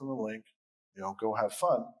tagging the link, go have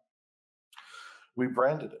fun, we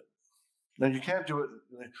branded it. Now, you can't do it.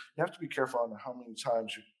 You have to be careful on how many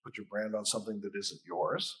times you put your brand on something that isn't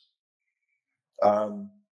yours.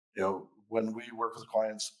 When we work with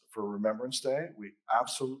clients for Remembrance Day, we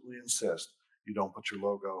absolutely insist you don't put your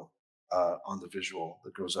logo on the visual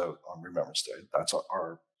that goes out on Remembrance Day. That's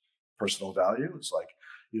our personal value. It's like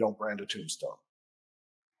you don't brand a tombstone.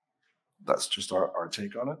 That's just our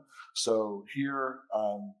take on it. So here,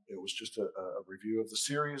 it was just a review of the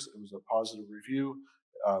series. It was a positive review.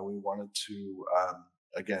 We wanted to,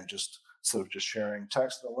 again, just instead of just sharing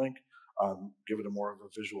text and a link, give it a more of a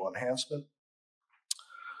visual enhancement.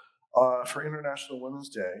 For International Women's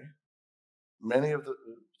Day, many of the,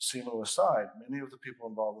 SEMO aside, many of the people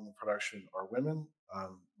involved in the production are women.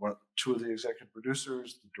 Two of the executive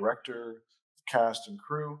producers, the director, the cast and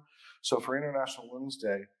crew. So for International Women's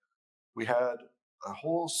Day, we had a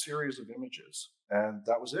whole series of images, and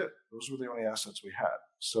that was it. Those were the only assets we had.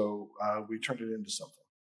 So we turned it into something.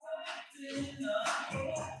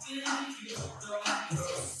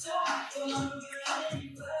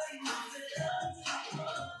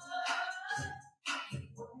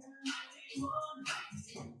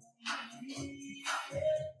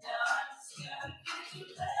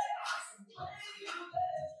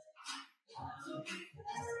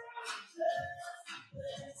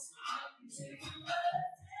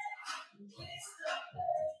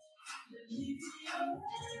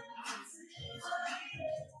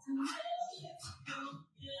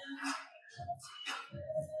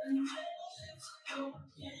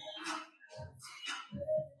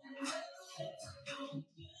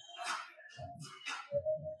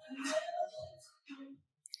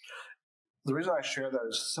 The reason I share that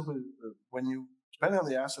is simply when you, depending on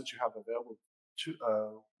the assets you have available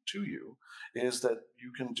to you, is that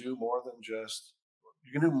you can do more than just,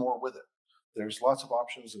 you can do more with it. There's lots of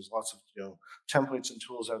options. There's lots of templates and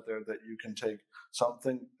tools out there that you can take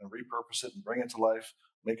something and repurpose it and bring it to life,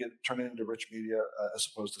 make it, turn it into rich media as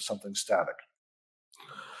opposed to something static.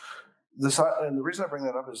 And the reason I bring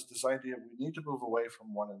that up is this idea we need to move away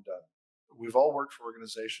from one and done. We've all worked for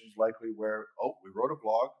organizations likely where, we wrote a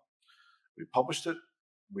blog, we published it,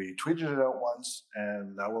 we tweeted it out once,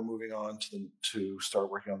 and now we're moving on to start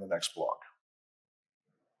working on the next blog.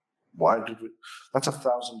 Why did we? That's a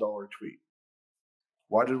 $1,000 tweet.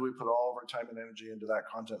 Why did we put all of our time and energy into that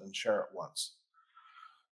content and share it once?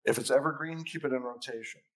 If it's evergreen, keep it in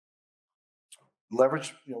rotation.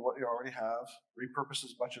 Leverage what you already have, repurpose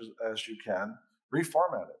as much as you can,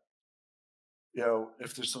 reformat it.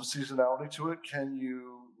 If there's some seasonality to it, can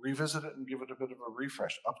you revisit it and give it a bit of a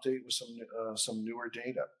refresh, update with some newer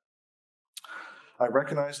data. I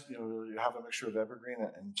recognize, you have a mixture of evergreen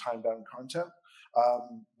and time-bound content,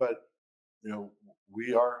 but the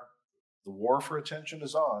war for attention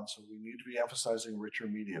is on, so we need to be emphasizing richer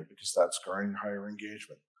media because that's garnering higher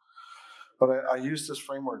engagement. But I use this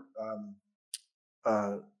framework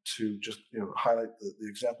to just highlight the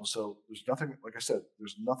example. So there's nothing, like I said,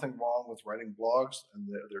 there's nothing wrong with writing blogs, and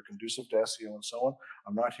they're conducive to SEO and so on.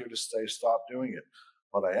 I'm not here to say stop doing it.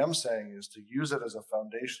 What I am saying is to use it as a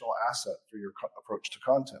foundational asset for your approach to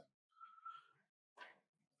content.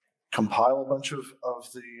 Compile a bunch of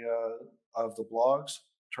the blogs,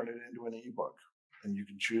 turn it into an ebook, and you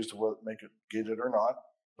can choose to make it gated or not.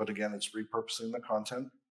 But again, it's repurposing the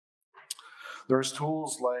content. There's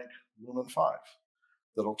tools like Lumen 5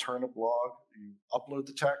 that'll turn a blog. You upload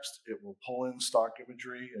the text, it will pull in stock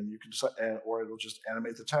imagery, and you can or it'll just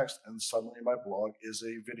animate the text, and suddenly my blog is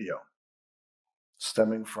a video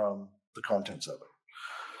stemming from the contents of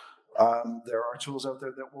it. There are tools out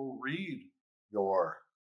there that will read your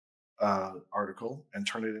article and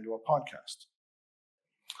turn it into a podcast.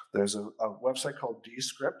 There's a website called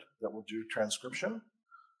Descript that will do transcription.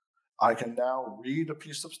 I can now read a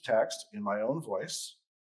piece of text in my own voice,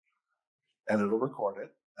 and it'll record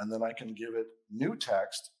it, and then I can give it new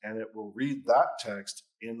text, and it will read that text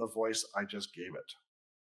in the voice I just gave it.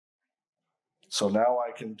 So now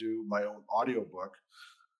I can do my own audiobook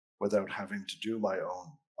without having to do my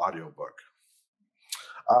own audiobook.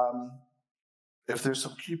 If there's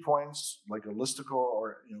some key points, like a listicle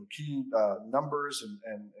or key numbers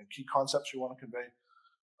and key concepts you want to convey,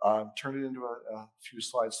 turn it into a few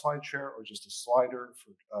slide share, or just a slider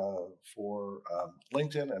for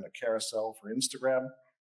LinkedIn and a carousel for Instagram.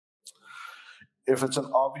 If it's an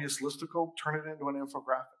obvious listicle, turn it into an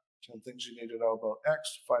infographic. 10 things you need to know about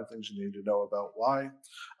X, 5 things you need to know about Y.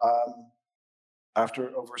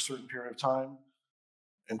 Over a certain period of time,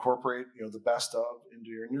 incorporate the best of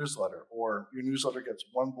into your newsletter, or your newsletter gets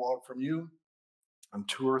one blog from you and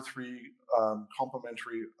 2 or 3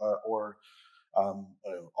 complementary or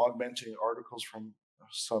augmenting articles from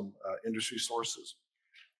some industry sources.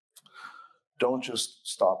 Don't just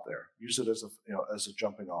stop there. Use it as a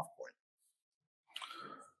jumping off point.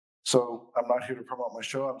 So I'm not here to promote my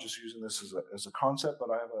show. I'm just using this as a concept, but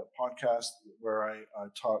I have a podcast where I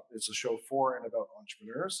talk. It's a show for and about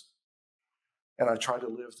entrepreneurs. And I try to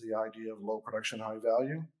live the idea of low production, high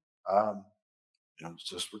value. It's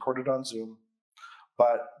just recorded on Zoom.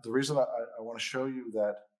 But the reason I want to show you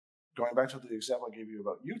that, going back to the example I gave you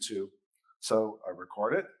about YouTube, so I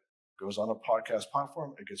record it, goes on a podcast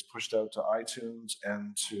platform, it gets pushed out to iTunes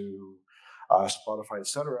and to Spotify,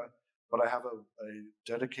 etc. But I have a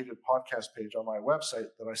dedicated podcast page on my website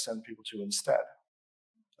that I send people to instead.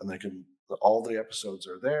 And all the episodes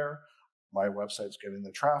are there. My website's getting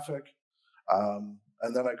the traffic. And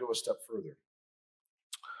then I go a step further.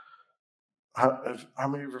 How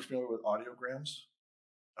many of you are familiar with audiograms?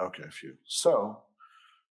 Okay, a few. So,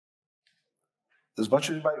 as much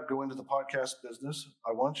as you might go into the podcast business,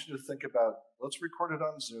 I want you to think about, let's record it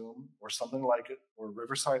on Zoom or something like it, or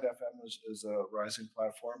Riverside FM is a rising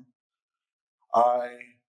platform. I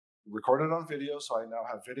record it on video, so I now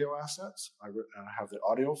have video assets. I have the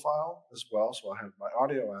audio file as well, so I have my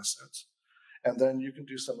audio assets. And then you can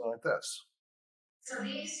do something like this. So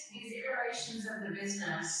these iterations of the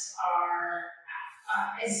business are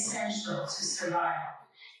essential to survival.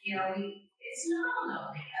 It's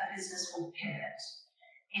normal that a business will pivot,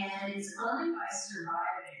 and it's only by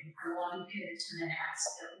surviving from one pivot to the next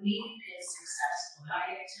that we've been successful.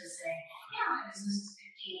 I get to say, my business is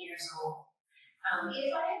 15 years old. If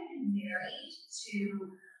I had been married to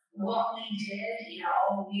what we did, we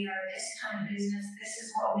are this kind of business, this is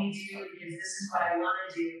what we do because this is what I want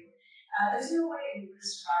to do, there's no way we would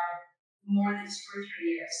survive more than 2 or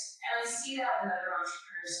 3 years. And I see that with other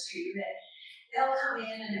entrepreneurs too, that they'll come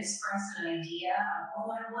in and express an idea of,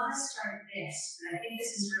 I want to start this, and I think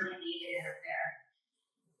this is really needed out there.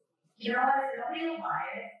 You know what? If nobody will buy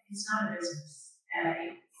it, it's not a business.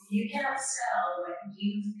 If you can't sell what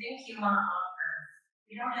you think you want to offer,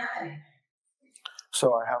 you don't have anything.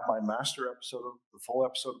 So I have my master episode of the full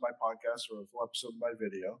episode of my podcast, or a full episode of my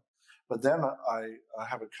video, but then I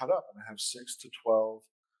have it cut up, and I have 6 to 12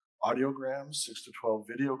 audiograms, 6 to 12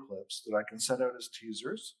 video clips that I can send out as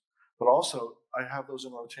teasers, but also I have those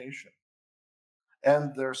in rotation.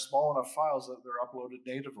 And they're small enough files that they're uploaded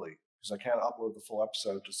natively, because I can't upload the full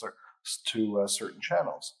episode to certain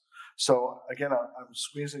channels. So again, I'm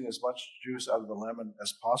squeezing as much juice out of the lemon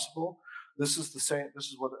as possible. This is the same. This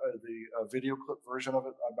is what the video clip version of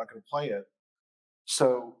it. I'm not going to play it.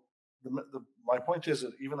 So my point is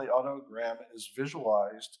that even the audiogram is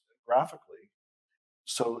visualized graphically,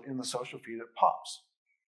 so in the social feed it pops.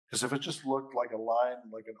 Because if it just looked like a line,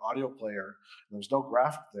 like an audio player, and there's no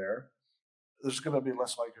graphic there, there's going to be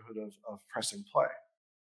less likelihood of pressing play.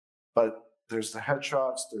 But there's the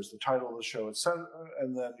headshots, there's the title of the show, etc.,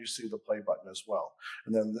 and then you see the play button as well.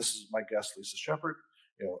 And then this is my guest, Lisa Shepard,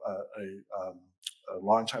 a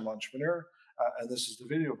longtime entrepreneur, and this is the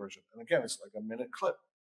video version. And again, it's like a minute clip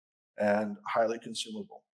and highly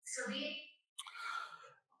consumable.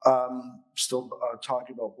 Still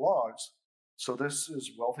talking about blogs. So this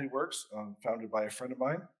is Wealthy Works, founded by a friend of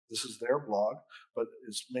mine. This is their blog, but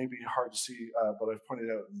it's maybe hard to see, but I've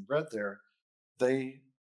pointed out in red there, they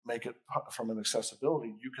make it from an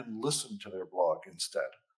accessibility. You can listen to their blog instead.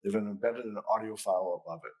 They've embedded an audio file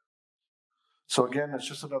above it. So again, it's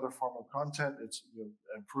just another form of content. It's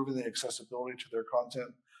improving the accessibility to their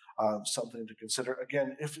content, something to consider.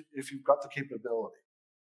 Again, if you've got the capability.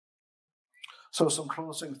 So some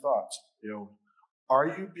closing thoughts. Are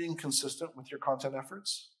you being consistent with your content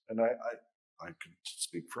efforts? And I can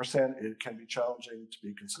speak firsthand. It can be challenging to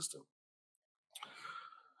be consistent.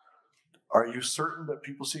 Are you certain that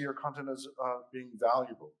people see your content as being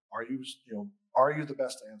valuable? Are you the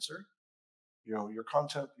best answer? Your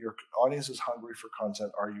content, your audience is hungry for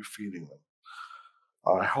content. Are you feeding them?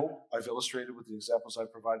 I hope I've illustrated with the examples I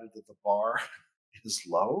provided that the bar is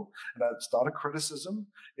low, and that's not a criticism.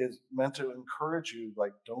 It's meant to encourage you,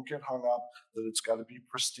 like, don't get hung up that it's got to be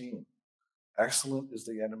pristine. Excellent is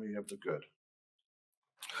the enemy of the good.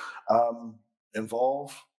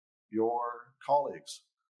 Involve your colleagues.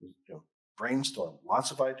 Brainstorm lots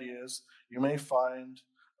of ideas. You may find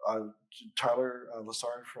Tyler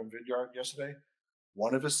Lassard from Vidyard yesterday.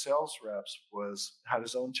 One of his sales reps had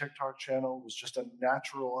his own TikTok channel, was just a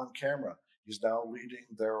natural on camera. He's now leading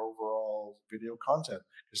their overall video content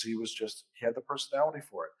because he had the personality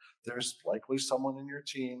for it. There's likely someone in your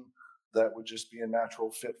team that would just be a natural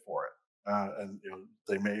fit for it. And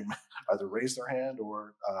they may either raise their hand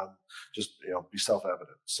or just be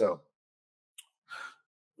self-evident. So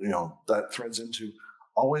that threads into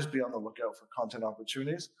always be on the lookout for content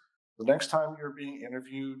opportunities. The next time you're being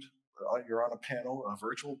interviewed, you're on a panel, a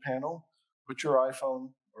virtual panel, put your iPhone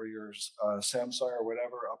or your Samsung or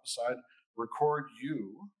whatever up aside, record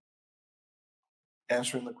you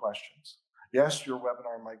answering the questions. Yes, your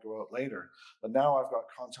webinar might go out later, but now I've got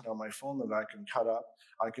content on my phone that I can cut up.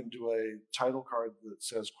 I can do a title card that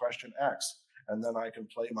says question X, and then I can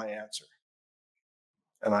play my answer.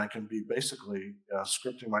 And I can be basically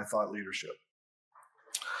scripting my thought leadership.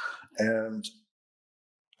 And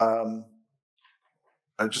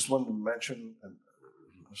I just wanted to mention, and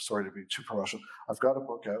sorry to be too promotional, I've got a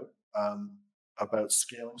book out about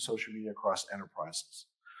scaling social media across enterprises.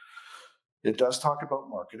 It does talk about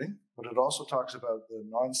marketing, but it also talks about the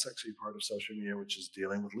non-sexy part of social media, which is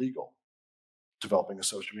dealing with legal, developing a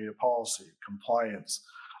social media policy, compliance,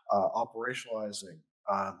 operationalizing,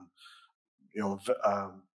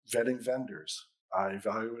 vetting vendors,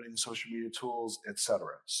 evaluating social media tools, etc.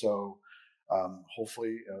 So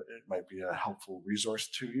hopefully it might be a helpful resource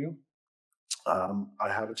to you. I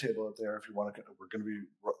have a table out there if you want to. We're going to be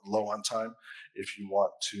low on time. If you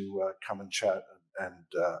want to come and chat and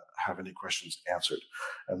have any questions answered,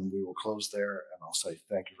 and we will close there. And I'll say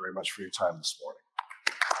thank you very much for your time this morning.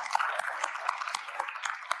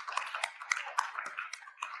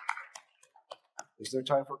 Is there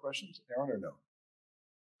time for questions, Aaron, or no?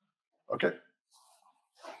 Okay.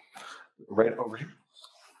 Right over here.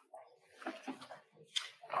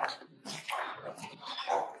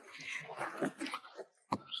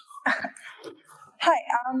 Hi,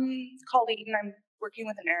 I'm Colleen. I'm working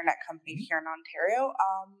with an internet company here in Ontario.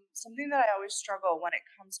 Something that I always struggle when it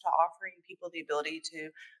comes to offering people the ability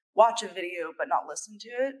to watch a video but not listen to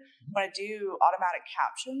it. When I do automatic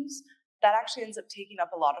captions, that actually ends up taking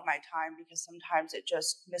up a lot of my time because sometimes it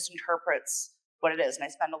just misinterprets what it is, and I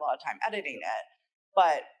spend a lot of time editing it.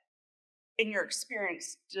 But in your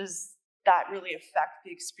experience, does that really affect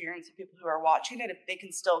the experience of people who are watching it if they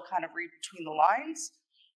can still kind of read between the lines?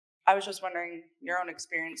 I was just wondering your own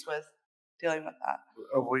experience with dealing with that.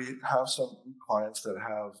 We have some clients that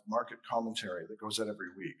have market commentary that goes out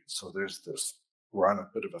every week. So there's this, we're on a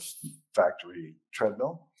bit of a factory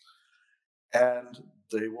treadmill, and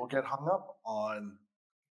they will get hung up on,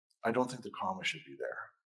 I don't think the comma should be there.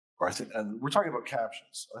 Or I think, and we're talking about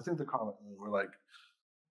captions. I think the comma, we're like,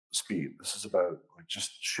 speed. This is about like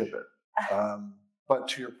just ship it. But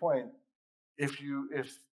to your point, if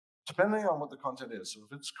depending on what the content is, so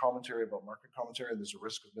if it's commentary about market commentary, and there's a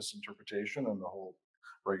risk of misinterpretation and the whole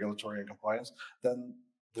regulatory and compliance, then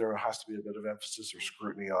there has to be a bit of emphasis or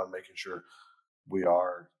scrutiny on making sure we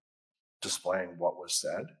are displaying what was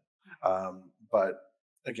said. But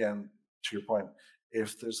again, to your point,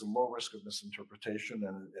 if there's a low risk of misinterpretation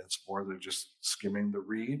and it's more than just skimming the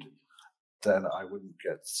read, then I wouldn't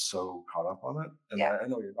get so caught up on it. And I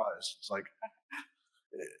know you're biased. It's like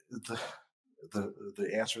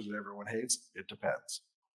the answer that everyone hates, it depends.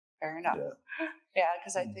 Fair enough. Yeah,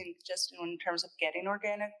 because I think just in terms of getting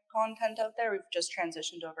organic content out there, we've just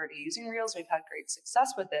transitioned over to using Reels. We've had great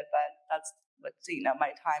success with it, but that's what's eaten up my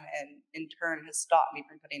time and in turn has stopped me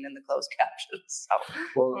from putting in the closed captions. So.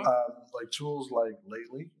 Well, like tools like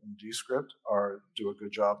Lately and Descript do a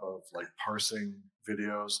good job of like parsing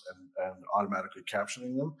videos and automatically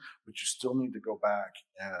captioning them, but you still need to go back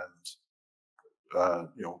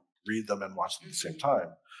and read them and watch them at the same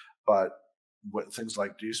time. But with things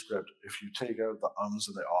like Descript, if you take out the ums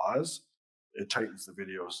and the ahs, it tightens the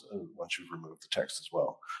videos once you've removed the text as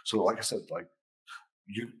well. So like I said, like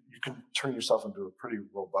you can turn yourself into a pretty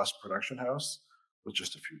robust production house with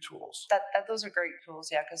just a few tools. Those are great tools,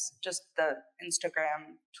 yeah, because just the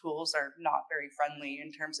Instagram tools are not very friendly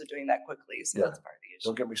in terms of doing that quickly. So that's part of the issue.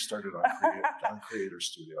 Don't get me started on Creator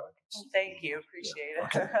Studio. Well, thank you. Appreciate it.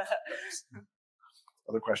 Okay.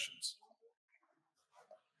 Other questions?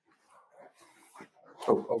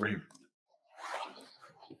 Oh, over here.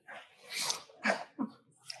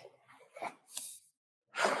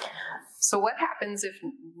 So what happens if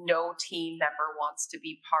no team member wants to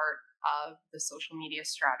be part of the social media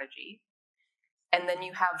strategy? And then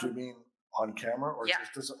you have... Do you mean on camera or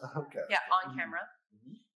just okay? Yeah, on camera.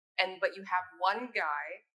 But you have one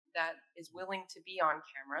guy that is willing to be on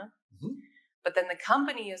camera. But then the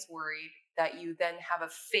company is worried that you then have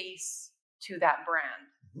a face to that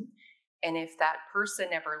brand. And if that person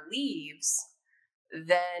ever leaves,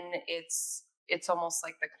 then it's almost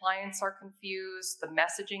like the clients are confused, the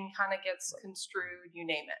messaging kind of gets construed, you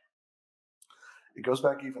name it. It goes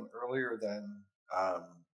back even earlier than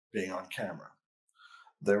being on camera.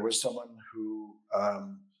 There was someone who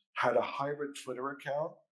had a hybrid Twitter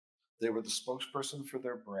account. They were the spokesperson for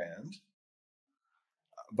their brand.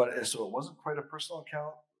 So it wasn't quite a personal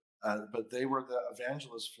account, but they were the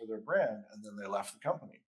evangelist for their brand, and then they left the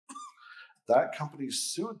company. That company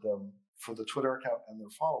sued them for the Twitter account and their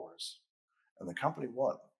followers, and the company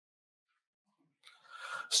won.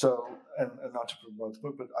 So, and not to promote the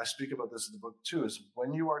book, but I speak about this in the book too, is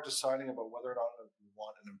when you are deciding about whether or not you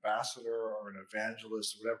want an ambassador or an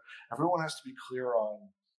evangelist or whatever, everyone has to be clear on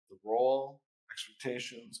the role,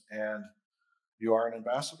 expectations, and you are an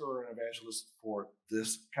ambassador or an evangelist for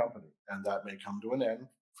this company, and that may come to an end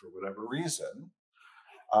for whatever reason.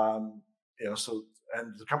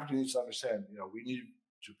 And the company needs to understand, we need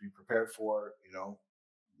to be prepared for,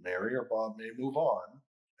 Mary or Bob may move on,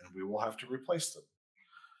 and we will have to replace them.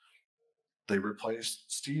 They replaced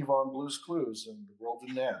Steve on Blue's Clues, and the world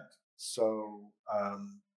didn't end. So,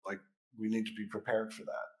 we need to be prepared for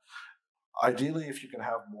that. Ideally, if you can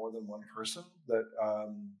have more than one person, that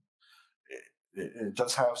it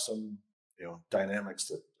does have some, dynamics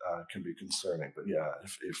that can be concerning. But yeah,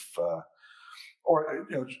 or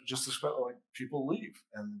just like people leave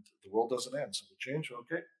and the world doesn't end, so we change.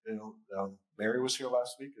 Okay, Mary was here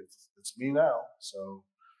last week. It's me now. So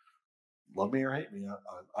love me or hate me,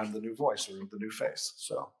 I'm the new voice or the new face.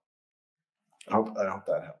 So I hope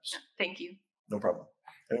that helps. Thank you. No problem.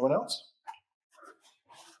 Anyone else?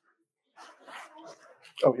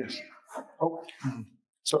 Oh yes. Oh,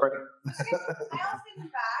 sorry. I was in the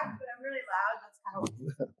back, but I'm really loud. That's kind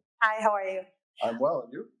of. Hi, how are you? I'm well,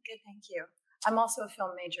 and you? Good, thank you. I'm also a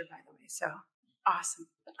film major, by the way, so awesome.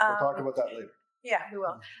 We'll talk about that later. Yeah, we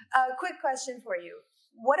will. Quick question for you.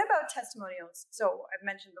 What about testimonials? So I've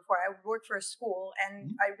mentioned before, I work for a school,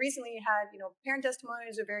 and I recently had, parent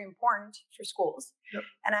testimonials are very important for schools. Yep.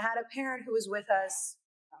 And I had a parent who was with us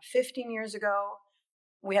 15 years ago.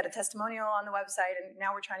 We had a testimonial on the website, and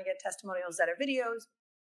now we're trying to get testimonials that are videos.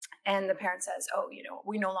 And the parent says,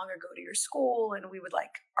 we no longer go to your school, and we would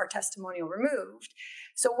like our testimonial removed.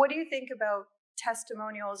 So what do you think about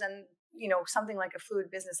testimonials and, something like a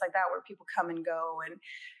fluid business like that where people come and go? And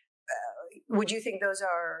would you think those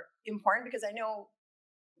are important? Because I know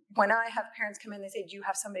when I have parents come in, they say, do you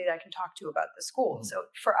have somebody that I can talk to about the school? Mm-hmm. So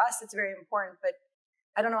for us, it's very important, but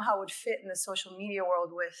I don't know how it would fit in the social media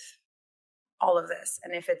world with all of this,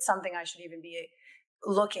 and if it's something I should even be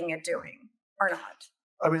looking at doing or not.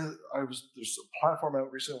 I mean, there's a platform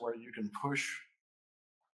out recently where you can push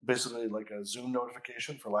basically like a Zoom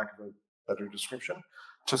notification, for lack of a better description,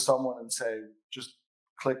 to someone and say, just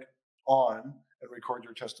click on and record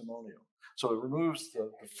your testimonial. So it removes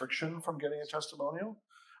the friction from getting a testimonial,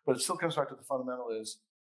 but it still comes back to the fundamental is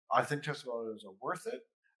I think testimonials are worth it.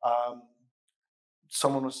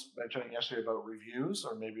 Someone was mentioning yesterday about reviews,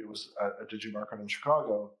 or maybe it was a DigiMarket in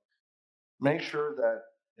Chicago. Make sure that,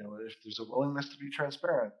 if there's a willingness to be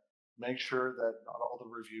transparent, make sure that not all the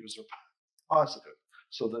reviews are positive,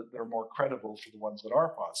 so that they're more credible for the ones that are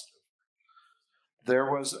positive.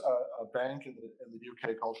 There was a bank in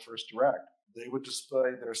the UK called First Direct. They would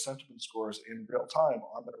display their sentiment scores in real time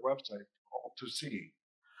on their website for all to see.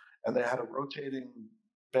 And they had a rotating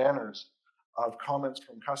banners of comments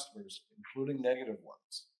from customers, including negative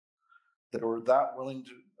ones. They were willing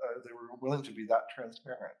to be that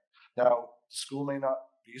transparent. Now, the school may not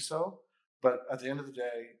be so, but at the end of the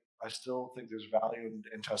day, I still think there's value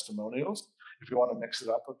in testimonials. If you want to mix it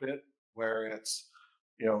up a bit, where it's,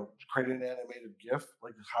 create an animated GIF,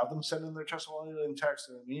 like have them send in their testimonial in text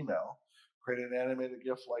and an email. Create an animated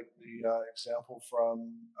GIF like the example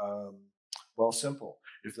from Well Simple.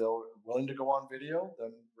 If they're willing to go on video,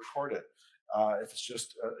 then record it. If it's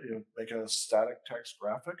just make a static text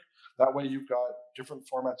graphic, that way you've got different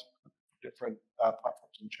formats, different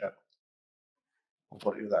platforms and channels.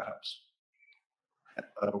 Hopefully that helps.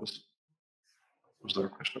 Was there a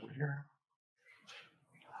question over here?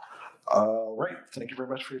 Right. Thank you very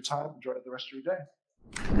much for your time. Enjoy the rest of your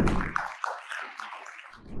day.